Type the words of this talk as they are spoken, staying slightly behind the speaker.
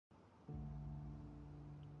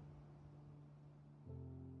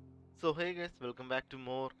So hey guys, welcome back to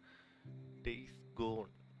more Days Gone.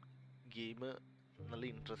 Game നല്ല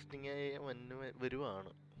interesting ആയി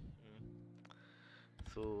വരുവാണ്.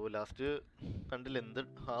 So last കണ്ടില്ല എന്ത്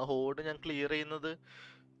ആ ഹോഡ് ഞാൻ ക്ലിയർ ചെയ്യുന്നത്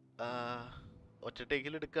ഒറ്റ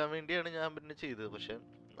ടേക്കിൽ എടുക്കാൻ വേണ്ടിയാണ് ഞാൻ പിന്നെ ചെയ്തത്. പക്ഷെ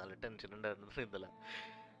നല്ല ടെൻഷൻ ഉണ്ടായിരുന്നു ഇന്നലെ.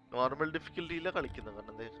 നോർമൽ ഡിഫിക്കൽറ്റിയിലാണ് കളിക്കുന്നത്.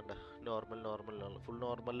 കാരണം എന്താ കണ്ട നോർമലാണ് ഫുൾ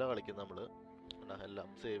നോർമലിലാണ് കളിക്കുന്നത് നമ്മൾ. എല്ലാം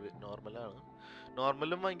സേവ് നോർമലാണ്.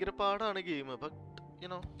 നോർമലും ഭയങ്കര പാടാണ് ഗെയിം. ബട്ട്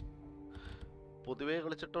യുനോ പൊതുവേ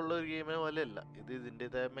കളിച്ചിട്ടുള്ള ഒരു ഗെയിമേ പോലെയല്ല ഇത്.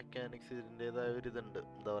 ഇതിൻ്റെതായ മെക്കാനിക്സ്, ഇതിൻ്റെതായ ഒരു ഇതുണ്ട്,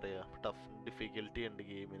 എന്താ പറയുക, ടഫ് ഡിഫിക്കൽറ്റി ഉണ്ട്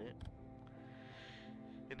ഗെയിമിന്.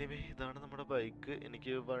 എനിവേ ഇതാണ് നമ്മുടെ ബൈക്ക്.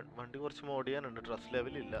 എനിക്ക് വണ്ടി കുറച്ച് മോഡ് ചെയ്യാനുണ്ട്, ട്രസ്റ്റ്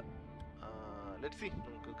ലെവലില്ല. ലെറ്റ്സ് സീ,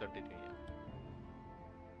 നമുക്ക് കണ്ടിന്യൂ ചെയ്യാം.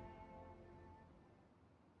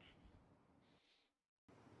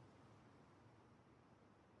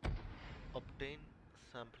 Obtain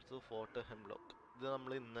samples of water hemlock. ഇത്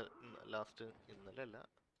നമ്മൾ ഇന്നലെ അല്ല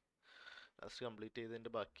ലാസ്റ്റ് കംപ്ലീറ്റ്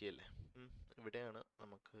ചെയ്തതിൻ്റെ ബാക്കിയല്ലേ. ഇവിടെയാണ്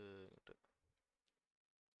നമുക്ക്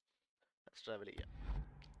ട്രാവൽ ചെയ്യാം.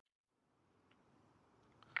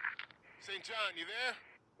 St. John, you there?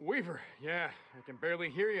 Weaver, yeah. I can barely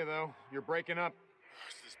hear you, though. You're breaking up.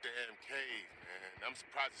 It's this damn cave, man. I'm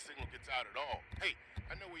surprised the signal gets out at all. Hey,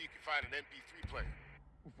 I know where you can find an MP3 player.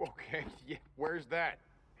 Okay, yeah. Where's that?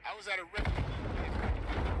 I was at a refugee camp.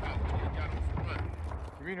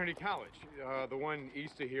 Community college. The one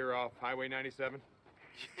east of here off Highway 97?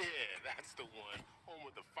 Yeah, that's the one. Home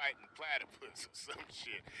with the fighting platypus or some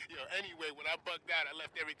shit. Anyway, when I bugged out, I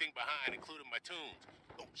left everything behind, including my tunes.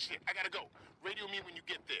 Oh, shit, I gotta go. Radio me when you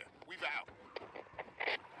get there. We've out.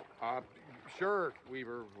 Sure,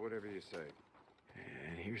 Weaver, whatever you say.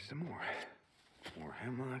 And here's some more. More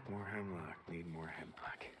hemlock. Need more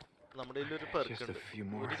hemlock. നമ്മുടെ ഒരു പെർക്കുണ്ട്.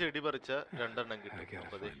 ഒരു ചെടി പറിച്ച 2 എണ്ണം കിട്ടും.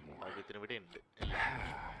 അപ്പോൾ ഭാഗ്യത്തിന് ഇവിടെ ഉണ്ട്.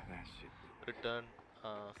 റിട്ടേൺ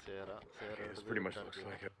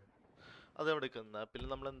അതെവിടെ നിൽക്കുന്ന. പിന്നെ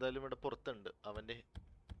നമ്മൾ എന്തായാലും ഇവിടെ പുറത്തുണ്ട്. അവൻ്റെ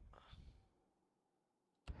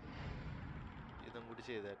ഇതും കൂടി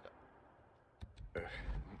ചെയ്തേക്കാം.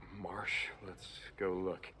 Marsh, let's go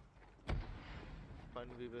look.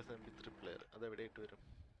 Fund weavers MP3 player അതെവിടെ ഇട്ട് വരും?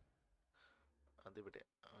 അതിവിടെ.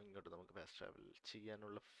 ഇങ്ങോട്ട് നമുക്ക് ഫാസ്റ്റ് ട്രാവൽ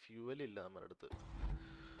ചെയ്യാനുള്ള ഫ്യൂവൽ ഇല്ല നമ്മുടെ അടുത്ത്.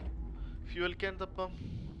 ഫ്യൂവൽ ക്യാൻ തപ്പം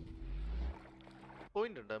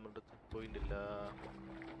പോയിന്റ് ഉണ്ട് നമ്മുടെ അടുത്ത്. പോയിന്റ് ഇല്ല.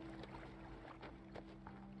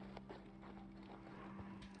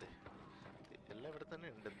 എല്ലാം ഇവിടെ തന്നെ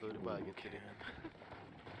ഉണ്ട്. എന്തോ ഒരു ഭാഗ്യത്തിന്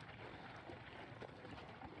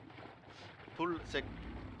ഫുൾ സെക്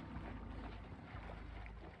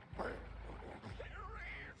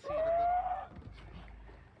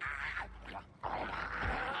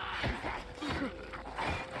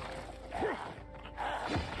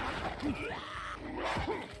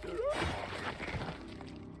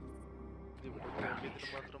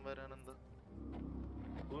മാത്രം വരാനെന്താ?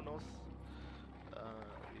 Who knows.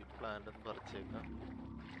 ഈ പ്ലാന്റ് ഒന്ന് പറിച്ചേക്കാം.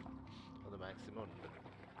 അത് മാക്സിമം ഉണ്ട്.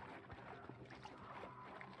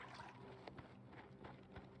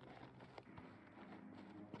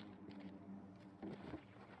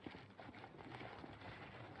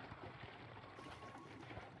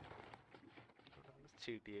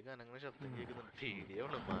 ചെടിയൊക്കെ അങ്ങനെ ശബ്ദം കേൾക്കുന്നുണ്ട്.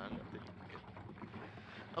 പേടിയാണ് മാങ്ങത്തിൽ.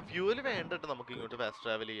 ആ ഫ്യൂവല് വേണ്ടിട്ട് നമുക്ക് ഇങ്ങോട്ട് ഫാസ്റ്റ്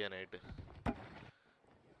ട്രാവൽ ചെയ്യാനായിട്ട്.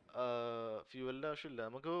 ഫ്യൂവലിൻ്റെ ആവശ്യമില്ല.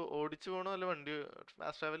 നമുക്ക് ഓടിച്ചു പോകണോ അല്ല വണ്ടി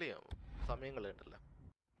ഫാസ്റ്റ് ട്രാവൽ ചെയ്യാം. സമയം കളയണ്ടല്ല.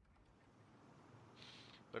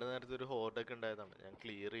 ഇവിടെ നേരത്തെ ഒരു ഹോർഡൊക്കെ ഉണ്ടായതാണ്, ഞാൻ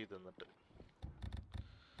ക്ലിയർ ചെയ്ത് തന്നിട്ട്.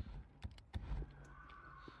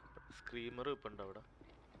 സ്ക്രീമർ ഇപ്പം ഉണ്ട് അവിടെ.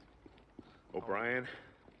 O'Brien.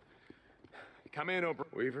 Come in,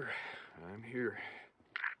 Weaver. I'm here.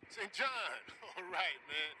 St. John! All right,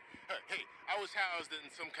 man. Hey, I was housed in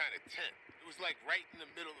some kind of tent. It was like right in the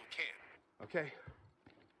middle of camp. Okay.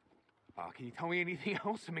 Can you tell me anything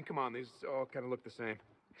else? I mean, come on, these all kind of look the same.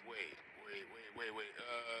 Wait.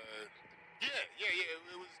 Yeah.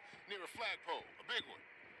 It was near a flagpole, a big one.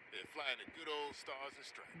 They're flying the good old stars and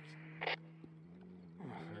stripes.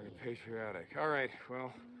 Oh, very patriotic. All right,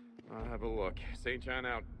 well, I'll have a look. St. John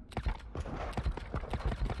out.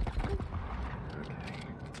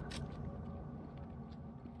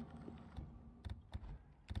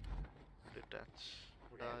 Detach.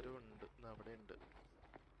 ഇവിടെ ആരും ഉണ്ട്. അവിടെ ഉണ്ട്.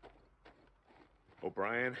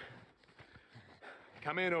 O'Brien.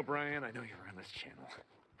 Come in, O'Brien. I know you're on this channel.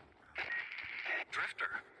 Drifter.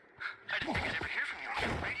 I didn't think I'd ever hear from you.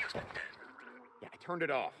 Your radio's been dead. Yeah, I turned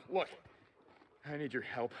it off. Look, I need your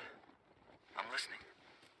help. I'm listening.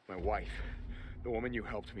 My wife, the woman you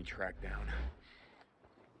helped me track down.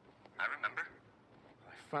 I remember.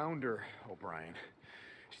 I found her, O'Brien.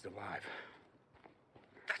 She's alive.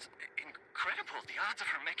 That's incredible. The odds of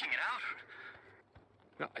her making it out.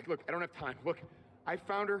 No, look, I don't have time. Look, I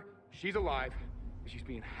found her. She's alive. She's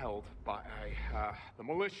being held by the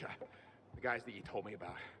militia. The guys that you told me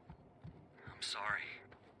about. I'm sorry.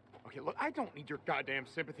 Okay, look, I don't need your goddamn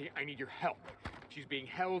sympathy. I need your help. She's being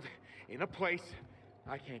held in a place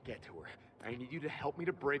I can't get to her. I need you to help me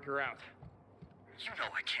to break her out. You know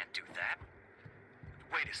I can't do that.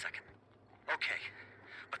 Wait a second. Okay,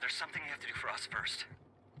 but there's something you have to do for us first.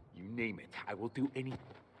 You name it. I will do any...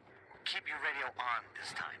 Keep your radio on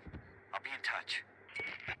this time. I'll be in touch.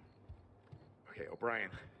 Okay, O'Brien.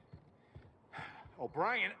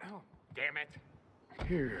 O'Brien! Oh, damn it.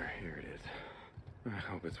 Here it is. I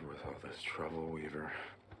hope it's worth all this trouble, Weaver.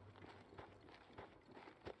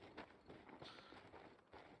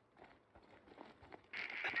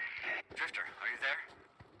 Drifter, are you there?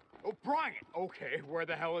 O'Brien! Okay, where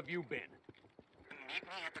the hell have you been? Meet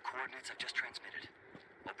me at the coordinates I've just transmitted.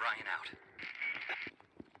 O'Brien out.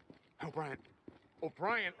 O'Brien.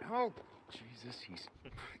 O'Brien! Oh, Jesus, he's...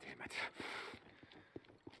 Damn it.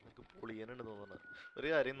 പൊളിയാനുണ്ട് തോന്നുന്നത്. ഒരു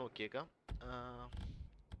കാര്യം നോക്കിയേക്കാം.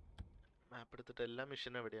 മാപ്പ് എടുത്തിട്ട് എല്ലാ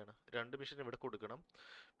മിഷനും എവിടെയാണ്? 2 mission ഇവിടെ കൊടുക്കണം.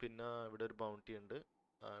 പിന്നെ ഇവിടെ ഒരു ബൗണ്ടി ഉണ്ട്.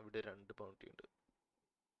 ഇവിടെ 2 ബൗണ്ടി ഉണ്ട്.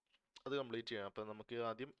 അത് കംപ്ലീറ്റ് ചെയ്യാം. അപ്പം നമുക്ക്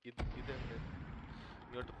ആദ്യം ഇത്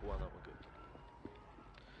ഇങ്ങോട്ട് പോവാം. നമുക്ക്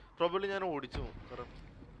പ്രോബബ്ലി ഞാൻ ഓടിച്ചു പോകും. കാരണം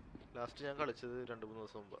ലാസ്റ്റ് ഞാൻ കളിച്ചത് 2-3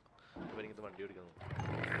 ദിവസം മുമ്പാണ്. അപ്പം എനിക്കിത് വണ്ടി ഓടിക്കുന്നു.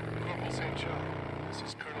 Corporal St. John, this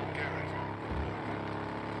is Colonel Garrett.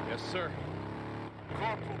 Yes, sir.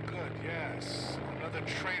 Corporal, good, yes. Another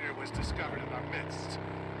traitor was discovered in our midst.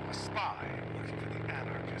 A spy looking for the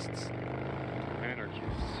anarchists.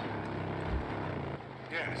 Anarchists?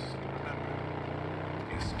 Yes, remember.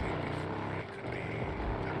 He escaped before he could be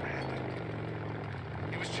apprehended.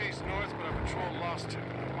 He was chased north, but our patrol lost him.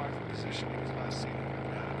 I marked the position he was last seen on the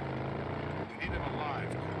map. We need him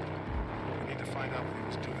alive, Corporal. We need to find out what he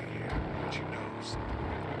was doing here, what he knows,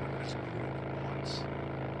 what this group wants.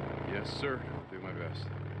 Yes, sir. I'll do my best.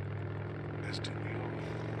 As do we all.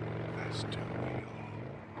 As do we all.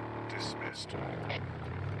 Dismissed.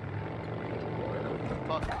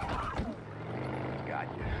 Got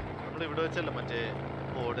you. നമ്മളിവിടെ വെച്ചല്ല മറ്റേ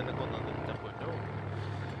ഓടിനെ കൊന്നത്. എൻ്റെ പൊന്നോ,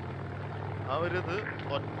 അവരിത്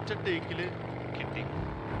ഒറ്റ ടേക്കിൽ കിട്ടി.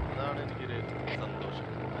 അതാണ് എനിക്കൊരു സന്തോഷം.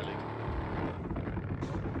 അല്ലെങ്കിൽ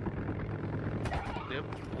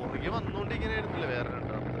പുറകെ വന്നുകൊണ്ട് ഇങ്ങനെ ആയിരുന്നില്ല വേറെ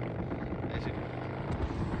രണ്ടാമത്. ശരി,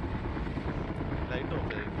 ലൈറ്റ്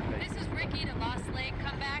ഓഫ് ആയി. This is Ricky to Lost Lake.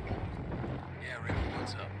 Come back. Yeah, Ricky,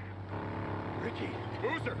 what's up? Ricky!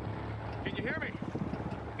 Boozer! Can you hear me?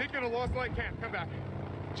 Deacon of Lost Lake camp. Come back.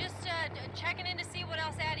 Just checking in to see what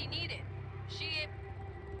else Addie needed. She...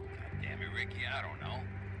 God damn it, Ricky, I don't know.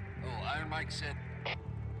 Oh, Iron Mike said...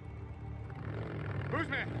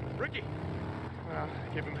 Boozman! Ricky!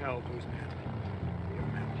 Give him hell, Boozman. Give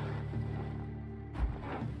him hell.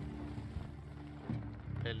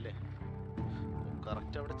 അല്ലേ,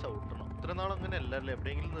 correct അവിടെ ചവിട്ടണം. ഇത്ര നാൾ അങ്ങനെ അല്ലല്ലേ,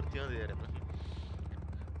 എവിടെയെങ്കിലും നിർത്തിയാൽ മതിയായിരുന്നു.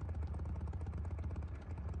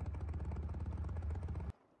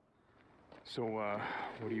 So,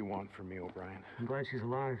 what do you want from me, O'Brien? I'm glad she's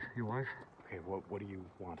alive. Your wife? Okay, what do you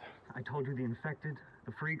want? I told you the infected,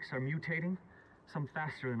 the freaks are mutating, some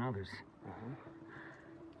faster than others.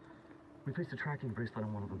 We placed a tracking bracelet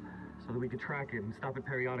on one of them so that we could track it and stop it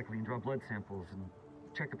periodically and draw blood samples and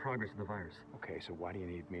check the progress of the virus. Okay, so why do you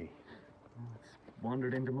need me? Well, it's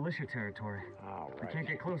wandered into militia territory. All We right. can't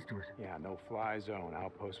get close to it. Yeah, no fly zone.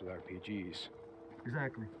 Outpost with RPGs.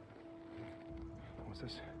 Exactly. What's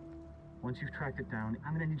this? Once you've tracked it down,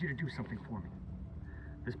 I'm gonna need you to do something for me.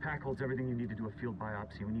 This pack holds everything you need to do a field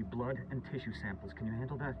biopsy. We need blood and tissue samples. Can you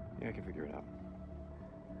handle that? Yeah, I can figure it out.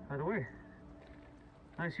 By the way,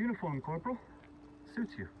 nice uniform, Corporal.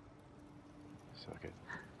 Suits you. Suck it.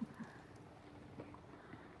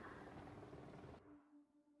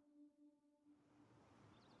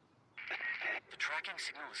 The tracking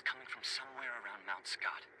signal is coming from somewhere around Mount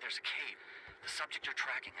Scott. There's a cave. The subject you're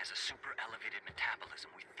tracking has a super elevated metabolism.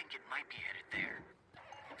 We think it might be headed there.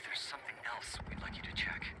 If there's something else we'd like you to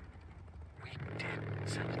check. We did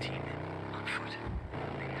send a team in on foot.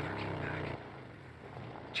 They never came back.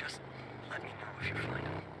 Just let me know if you find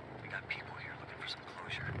them. We got people here looking for some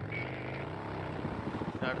closure.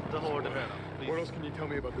 അടുത്ത horde വേണം. What else can you tell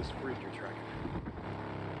me about this freak you're tracking?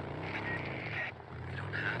 We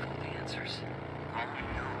don't have all the answers. All we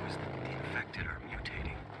know is that the infected are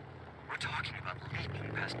mutating. We're talking about leaping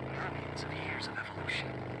past millions of years of evolution.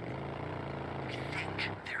 We think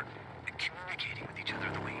they're communicating with each other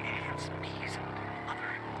the way ants, bees, and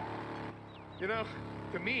other... You know,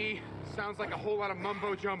 to me, sounds like a whole lot of mumbo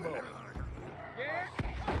jumbo.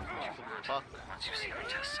 Fuck. Once you see our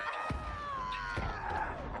test subject.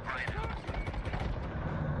 O'Brien out.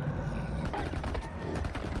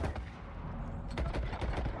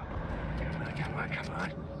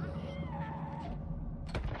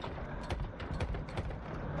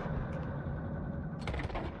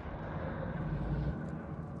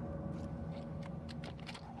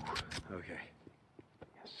 okay.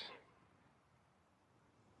 Yes.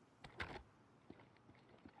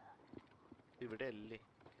 ഇവിടെ അല്ലേ?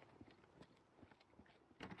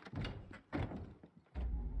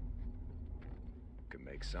 Could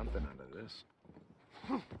make something out of this.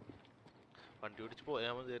 വണ്ടി ഓടിച്ച്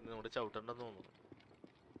പോയാൽ മതിയായിരുന്നു, നമ്മുടെ ചവിട്ടണ്ടെന്ന് തോന്നുന്നു.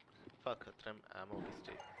 Fuck, അത്രയും ആമോ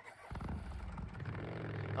waste.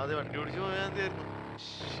 അതെ, വണ്ടി ഓടിച്ച് പോയാൽ മതിയായിരുന്നു.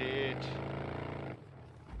 ഷേറ്റ്.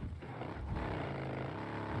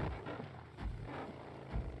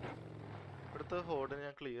 ഇവിടുത്തെ ഹോർഡ്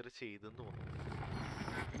ഞാൻ ക്ലിയർ ചെയ്തെന്ന് തോന്നുന്നു.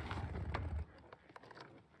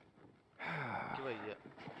 എനിക്ക് വയ്യ.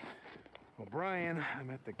 Well, Brian, I'm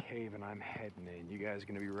at the cave and I'm heading in. You guys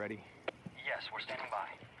gonna be ready? Yes, we're standing by.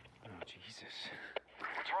 Oh, Jesus.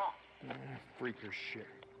 What's wrong? Freaker shit.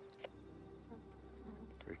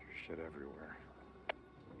 Freaker shit everywhere.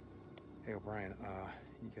 Hey, O'Brien,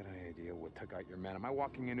 you got any idea what took out your men? Am I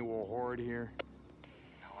walking into a horde here?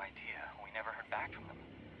 No idea. We never heard back from them.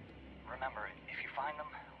 Remember, if you find them,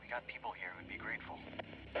 we got people here who'd be grateful.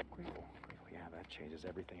 Grateful. Yeah, that changes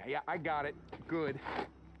everything. Yeah, I got it. Good.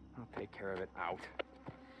 I'll take care of it. Out.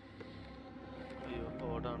 അയ്യോ,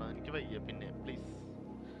 ഹോർഡാണ്. എനിക്ക് വയ്യ പിന്നെ, please.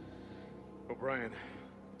 O'Brien,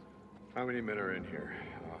 how many men are in here?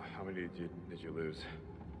 How many did you lose?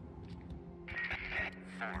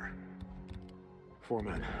 4. 4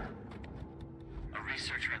 men. A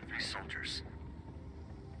researcher and 3 soldiers.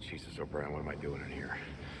 Jesus, O'Brien, what am I doing in here?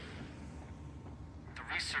 The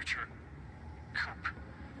researcher, Coop,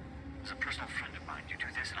 is a personal friend of mine. You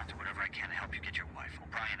do this and I'll do whatever I can to help you get your wife.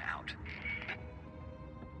 O'Brien out.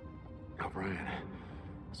 O'Brien,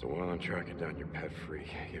 so while I'm tracking down your pet freak,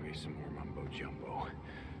 give me some more mumbo jumbo.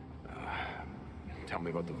 Tell me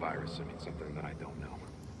about the virus. I mean, something that I don't know.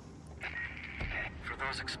 For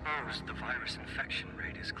those exposed, the virus infection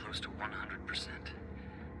rate is close to 100%.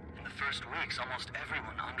 In the first weeks, almost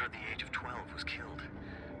everyone under the age of 12 was killed.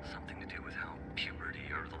 Something to do with how puberty,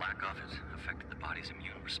 or the lack of it, affected the body's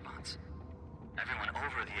immune response. Everyone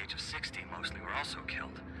over the age of 60 mostly were also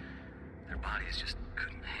killed. Their bodies just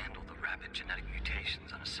couldn't handle the rapid genetic mutations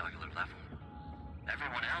on a cellular level.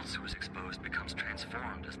 Everyone else who was exposed becomes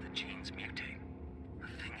transformed as the genes mutate.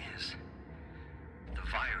 The thing is, the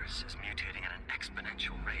virus is mutating at an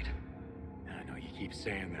exponential rate. I know you keep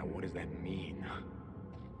saying that. What does that mean?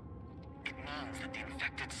 It means that the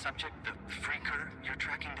infected subject, the freaker you're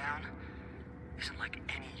tracking down, isn't like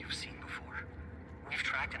any you've seen before. We've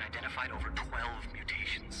tracked and identified over 12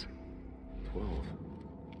 mutations. 12?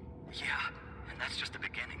 Yeah, and that's just the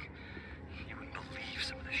beginning. You wouldn't believe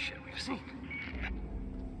some of the shit we've seen.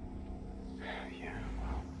 Yeah,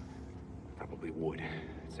 well, probably would.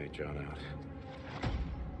 St. John out.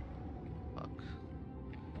 Fuck.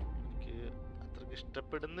 എനിക്ക് അത്രയ്ക്ക്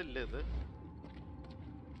ഇഷ്ടപ്പെടുന്നില്ല ഇത്.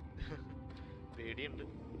 പേടിയുണ്ട്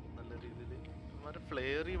നല്ല രീതിയിൽ. അവന്മാർ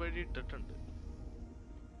ഫ്ലെയറി വഴി ഇട്ടിട്ടുണ്ട്.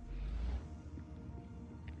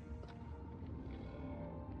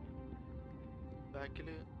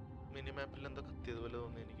 ബാക്കില് മിനി മാപ്പിൽ എന്തോ കത്തിയതുപോലെ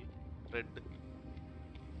തോന്നി എനിക്ക്. റെഡ്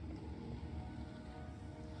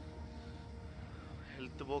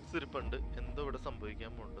ഹെൽത്ത് ബോക്സ് ഇരിപ്പുണ്ട്. എന്തോ ഇവിടെ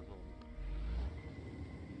സംഭവിക്കാൻ പോണ്ടെന്ന് തോന്നുന്നു.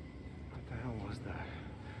 What the hell was that?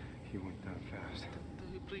 He went that fast. എന്തോ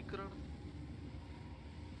ഈ ബ്രേക്കറാണ്.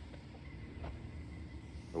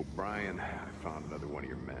 O'Brien, I found another one of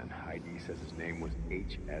your men. ID says his name was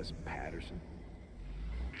H.S. Patterson.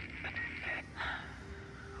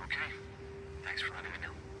 Okay. Thanks for letting me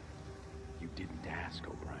know. You didn't ask,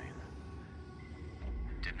 O'Brien.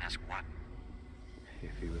 Didn't ask what?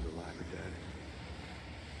 If he was alive or dead.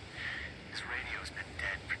 His radio's been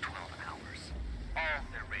dead for 12 hours. All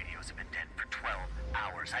their radios have been dead for 12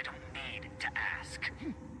 hours. I don't need to ask.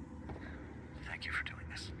 Thank you for doing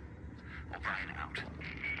this. O'Brien out.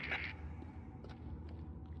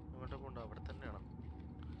 എവിടെ പോണ്ട? അവിടെ തന്നെയാണോ?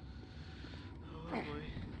 പോയി.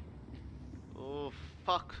 ഓ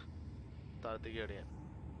fuck. താഴത്തേക്ക് അടിയാൻ.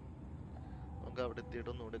 നമുക്ക് അവിടെ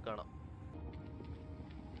എത്തിയിട്ട് ഒന്നുകൂടി കാണാം.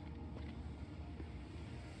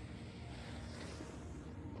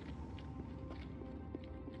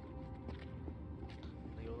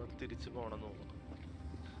 തിരിച്ചു പോകണമെന്ന് തോന്നുന്നു.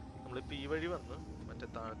 നമ്മളിപ്പോൾ ഈ വഴി വന്ന് മറ്റേ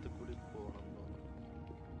താഴത്ത് കൂടി പോകണം എന്ന് തോന്നുന്നു.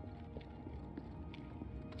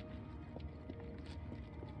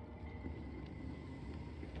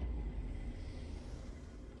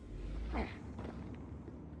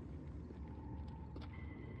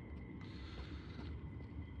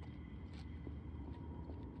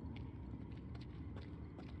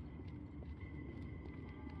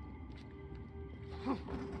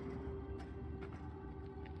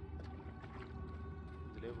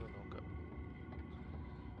 ഇതിലേ പോയി നോക്കാം.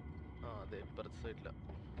 ആ അതെ, ഇപ്പുറത്തെ സൈഡില.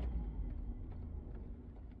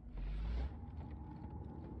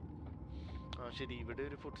 ആ ശരി, ഇവിടെ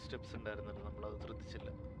ഒരു ഫുഡ് സ്റ്റെപ്സ് ഉണ്ടായിരുന്നല്ലോ, നമ്മളത് ശ്രദ്ധിച്ചില്ല.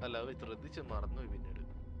 അല്ല, ശ്രദ്ധിച്ച് മറന്നു പിന്നീട്.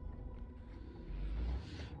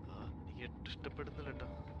 എനിക്ക് ഇഷ്ടപ്പെടുന്നില്ല കേട്ടോ.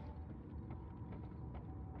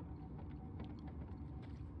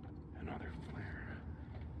 Another flare.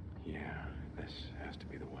 Yeah, this has to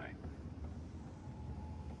be the way.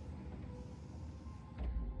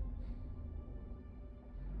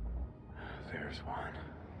 There's one.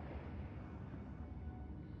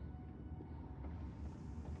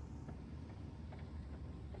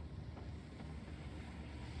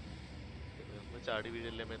 ചാടി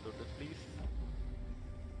വീഴല്ലേ മേത്തോട്ട് പ്ലീസ്.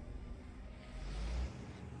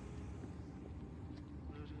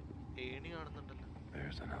 ഒരു ഏണി കാണുന്നുണ്ടല്ലോ.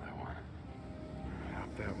 There's another one.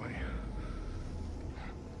 Up that way.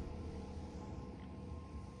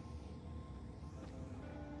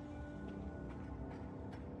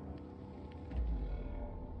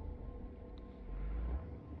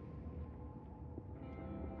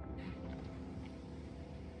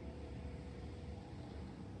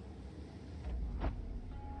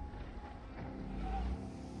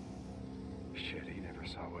 Shit, he never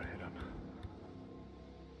saw what hit him.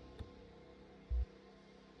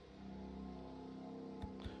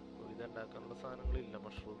 ഇതുണ്ടാക്കാനുള്ള സാധനങ്ങളില്ല,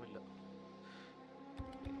 mushroom ഇല്ല.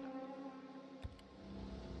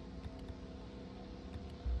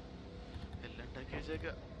 എല്ലാം ഉണ്ടാക്കി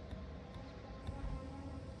വെച്ചേക്കാം.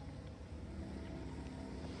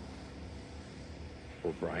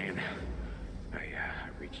 Well, Brian, I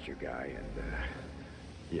reached your guy and,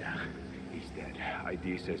 yeah, he's dead. ID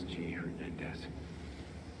says G. Hernandez.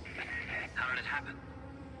 How did it happen?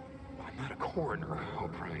 I'm not a coroner,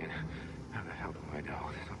 O'Brien. How the hell do I know?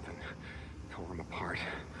 Something tore him apart.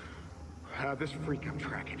 This freak I'm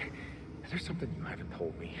tracking. Is there something you haven't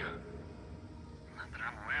told me? Not that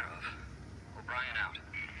I'm aware of. O'Brien out.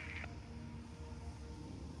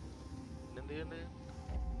 എന്ത് ചെയ്യണ്ടേ?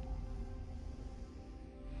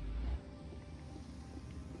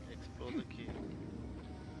 Explore the key.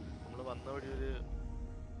 നമ്മൾ വന്ന വഴി ഒരു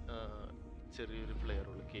ചെറിയൊരു flare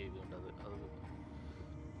ഉള്ള cave ഉണ്ട്.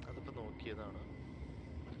 അതിപ്പോൾ നോക്കിയതാണ്.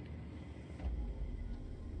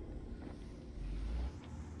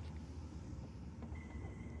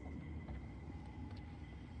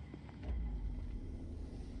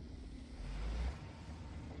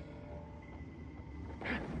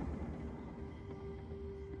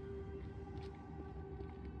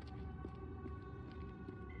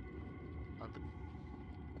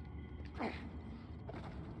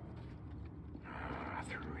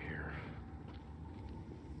 Through here.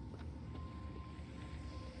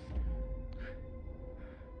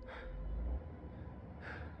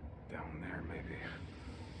 Down there, maybe.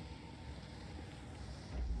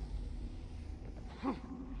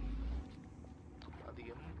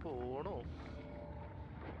 അധികം പോണോ?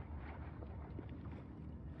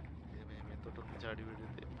 മേത്തോട്ടൊന്നും ചാടി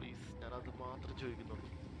വീഴരുത് പ്ലീസ്. ഞാനത് മാത്രം ചോദിക്കുന്നുള്ളൂ.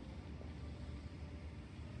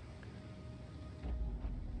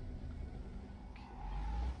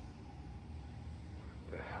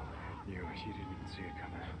 You didn't see it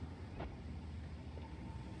coming.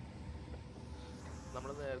 നമ്മൾ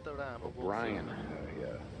നേരത്തെ അവിടെ ആമോ Brian,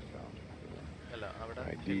 yeah, found him. അല്ല, അവിടെ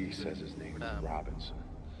ID says his name is Robinson.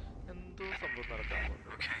 എന്തോ സംഭവം നടക്കാൻ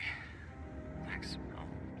പോകുന്നു. Okay. Thanks. I'll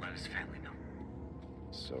let his family know.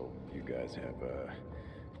 So, you guys have,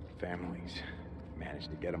 families. Managed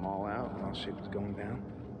to get them all out while shit was going down?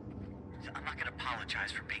 I'm not gonna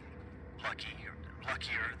apologize for being lucky or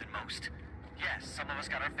luckier than most. Yes, some of us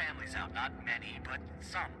got our families out. Not many, but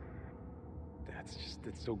some. That's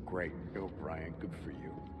so great. Go, Brian. Good for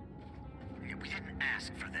you. We didn't ask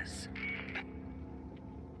for this.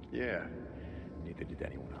 Yeah. Neither did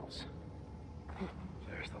anyone else.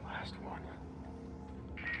 There's the last one.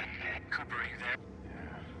 Cooper, are you there?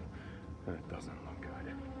 Yeah. That doesn't look good.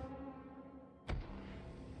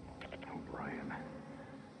 Oh, Brian.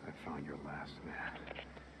 I found your last man.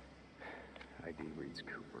 ID reads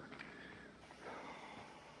Cooper.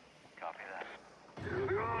 Copy that.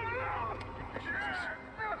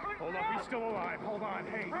 Hold up, he's still alive. Hold on.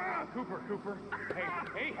 Hey, Cooper.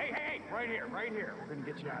 Hey. Right here. We're gonna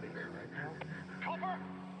get you out of here, right now.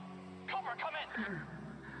 Cooper, come in.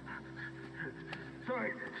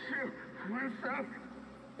 Sorry, shoot. Where's Seth?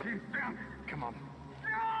 He's down. Come on.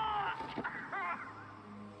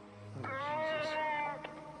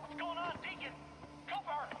 What's going on, Deacon?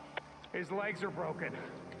 Cooper! His legs are broken.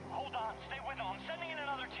 Hold on, stay with him. I'm sending in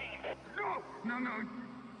another team. No.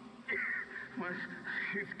 Well,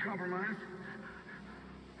 he's compromised.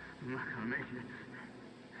 I'm not gonna make it.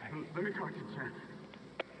 Let me talk to Chen.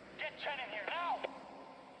 Get Chen in here now!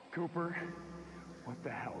 Cooper, what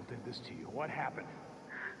the hell did this to you? What happened?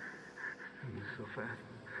 So fast.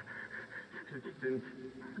 Didn't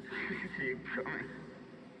see you coming.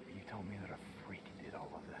 You told me that a freak did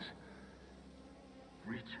all of this.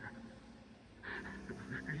 Reacher.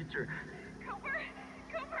 Cooper!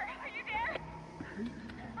 Cooper, are you there?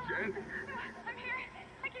 Jen? I'm here.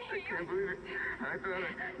 I can hear I you. can't believe it. I thought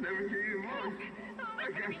I'd never hear your voice.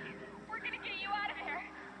 Listen to me. We're gonna get you out of here.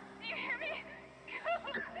 Do you hear me?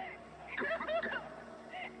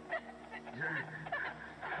 Jen.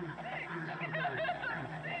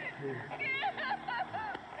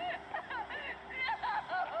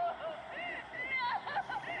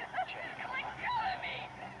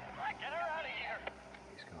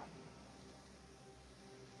 He's gone.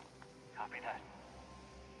 Copy that.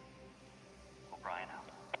 O'Brien out.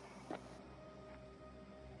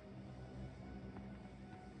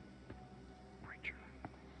 Preacher.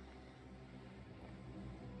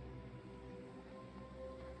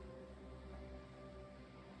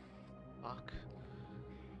 Fuck.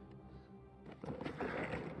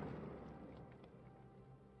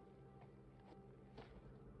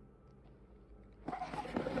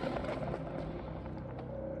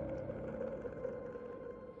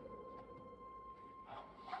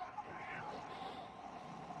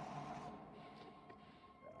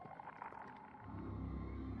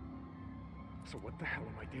 So what the hell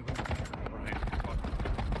am I dealing with here, Brian?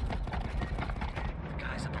 The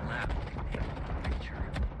guys at the lab. Preacher.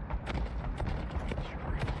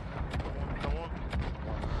 Come on.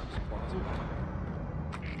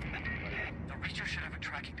 The Reacher should have a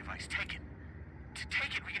tracking device. Take it.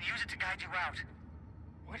 Take it. We can use it to guide you out.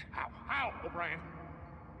 What? How, O'Brien?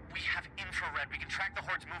 We have infrared. We can track the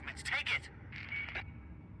Horde's movements. Take it.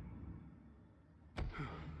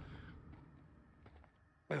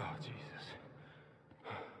 Oh, Jesus.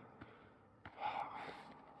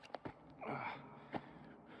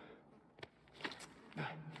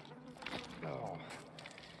 Oh.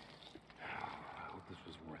 I hope this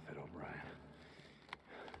was worth it, O'Brien.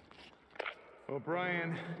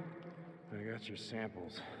 O'Brien, I got your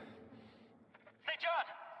samples. Hey, John!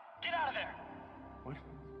 Get out of there! What?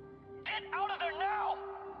 Get out of there now!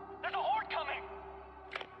 There's a Horde coming!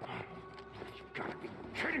 You've got to be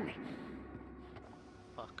kidding me!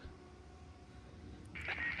 Fuck.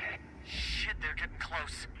 Shit, they're getting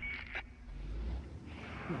close.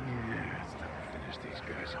 Yeah, it's time to finish these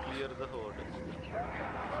guys off. Clear the horde.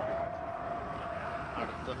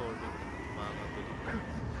 അടുത്ത hold വാങ്ങാത്ത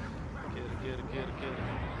കേറി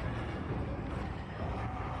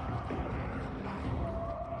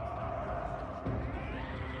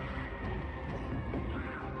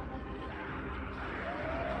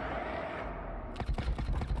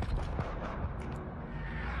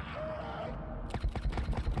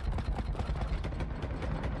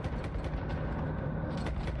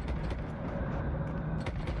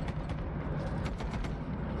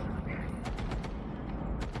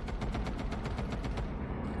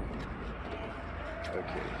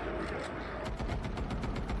Okay, here we go.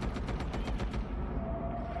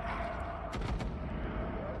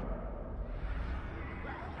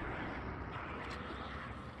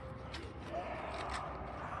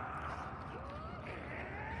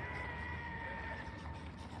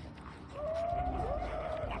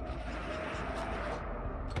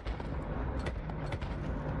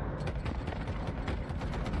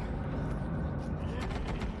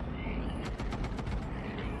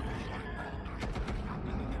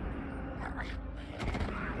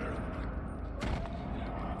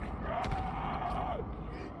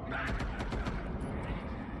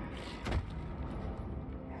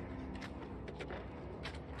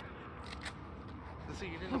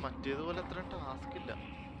 സീനില്ല മറ്റേതുപോലെ അത്ര task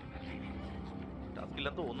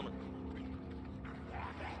ഇല്ലെന്ന് തോന്നുന്നു.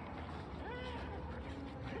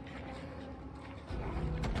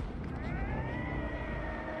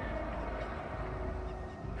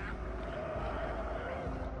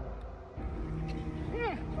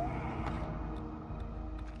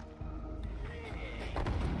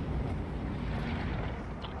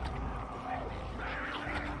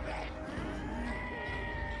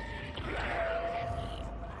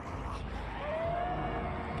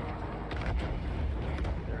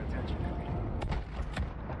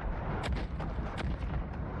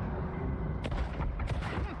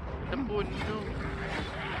 പൊന്നു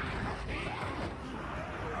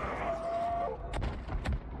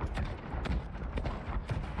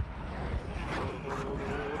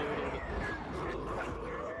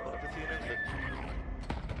കുറച്ച് സീനുണ്ട്.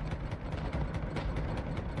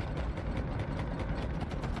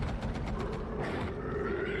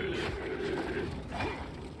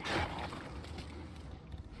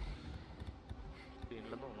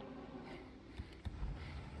 സീനില്ലെന്ന് തോന്നുന്നു.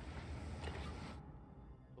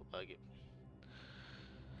 ഭാഗ്യം.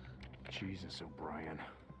 Jesus, O'Brien.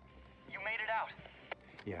 You made it out.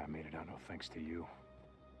 Yeah, I made it out, no thanks to you.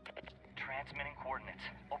 Transmitting coordinates.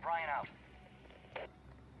 O'Brien out.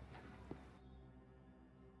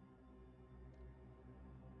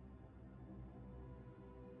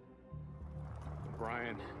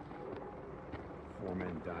 O'Brien. 4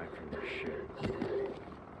 men died from their shit.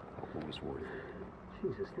 Hope it was worth it.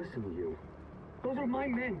 Jesus, listen to you. Those are my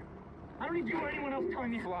men. I don't need you or anyone else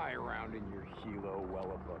telling me. Fly around in your helo well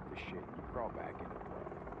above the shit. You crawl back into the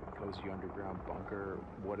cozy underground bunker,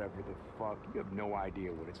 whatever the fuck. You have no idea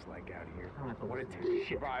what it's like out here. I don't have to What it listen takes to to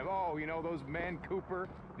shit. survive. Oh, you know those men, Cooper,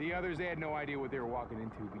 the others, they had no idea what they were walking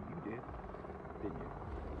into, but you did. Didn't you?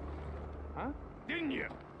 Huh? Didn't you?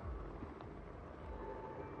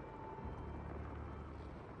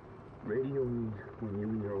 Radio me when you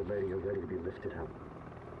and your old lady are ready to be lifted out.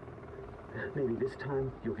 Maybe this time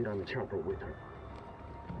you'll get on the chopper with her.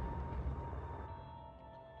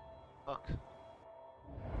 Fuck.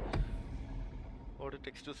 What it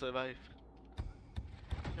takes to survive.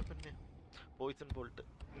 പിന്നെ Poisson bolt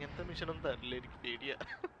ഇങ്ങനത്തെ മിഷനൊന്നും തരില്ല, എനിക്ക് പേടിയാ.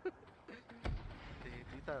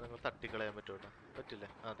 ഈ സാധനങ്ങൾ തട്ടിക്കളയാൻ പറ്റൂട്ടോ? പറ്റില്ല.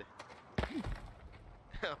 അതെ,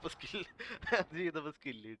 അപ്പൊ സ്കിൽ അത് ചെയ്തപ്പോ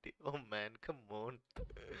സ്കില്ല് കിട്ടി. ഓ മാൻ, come on.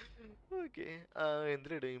 Okay,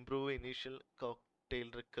 എന്തിലിടും? Improve initial cocktail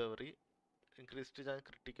recovery, increased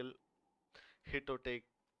critical hit or take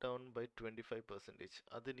down by 25%.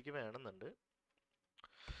 അതെനിക്ക് വേണമെന്നുണ്ട്.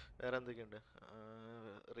 വേറെ എന്തൊക്കെയുണ്ട്?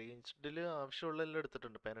 റേഞ്ച്ഡിൽ ആവശ്യമുള്ളതെല്ലാം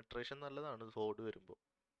എടുത്തിട്ടുണ്ട്. പെനട്രേഷൻ നല്ലതാണ് ഹോർഡ് വരുമ്പോൾ.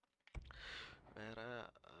 വേറെ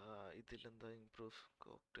ഇതിലെന്താ? Improve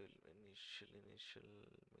cocktail initial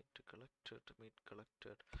meet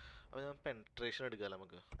collected. അപ്പോൾ ഞാൻ പെനട്രേഷൻ എടുക്കാമല്ലോ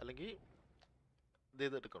നമുക്ക്, അല്ലെങ്കിൽ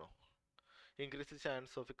ഇത് എടുക്കണോ? Increase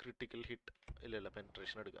chance of critical hit. ഇല്ല,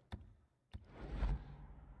 പെനട്രേഷൻ എടുക്കാം.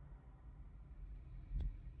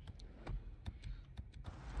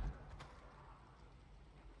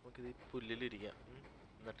 നമുക്കിത് ഈ പുല്ലിലിരിക്കാം,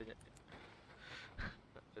 എന്നിട്ട് ഞാൻ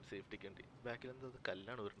ഒരു സേഫ്റ്റിക്ക് വേണ്ടി. ബാക്കിൽ എന്താ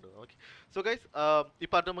കല്ലാണ് വരുന്നത്? ഓക്കെ, സോ ഗൈസ്, ഈ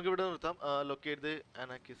പാർട്ട് നമുക്ക് ഇവിടെ നിർത്താം. ലൊക്കേറ്റ് ദി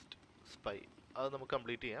അനാർക്കിസ്റ്റ് സ്പൈ, അത് നമുക്ക്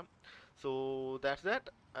കംപ്ലീറ്റ് ചെയ്യാം. So that's that.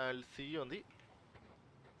 I will see you on the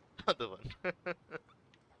other one.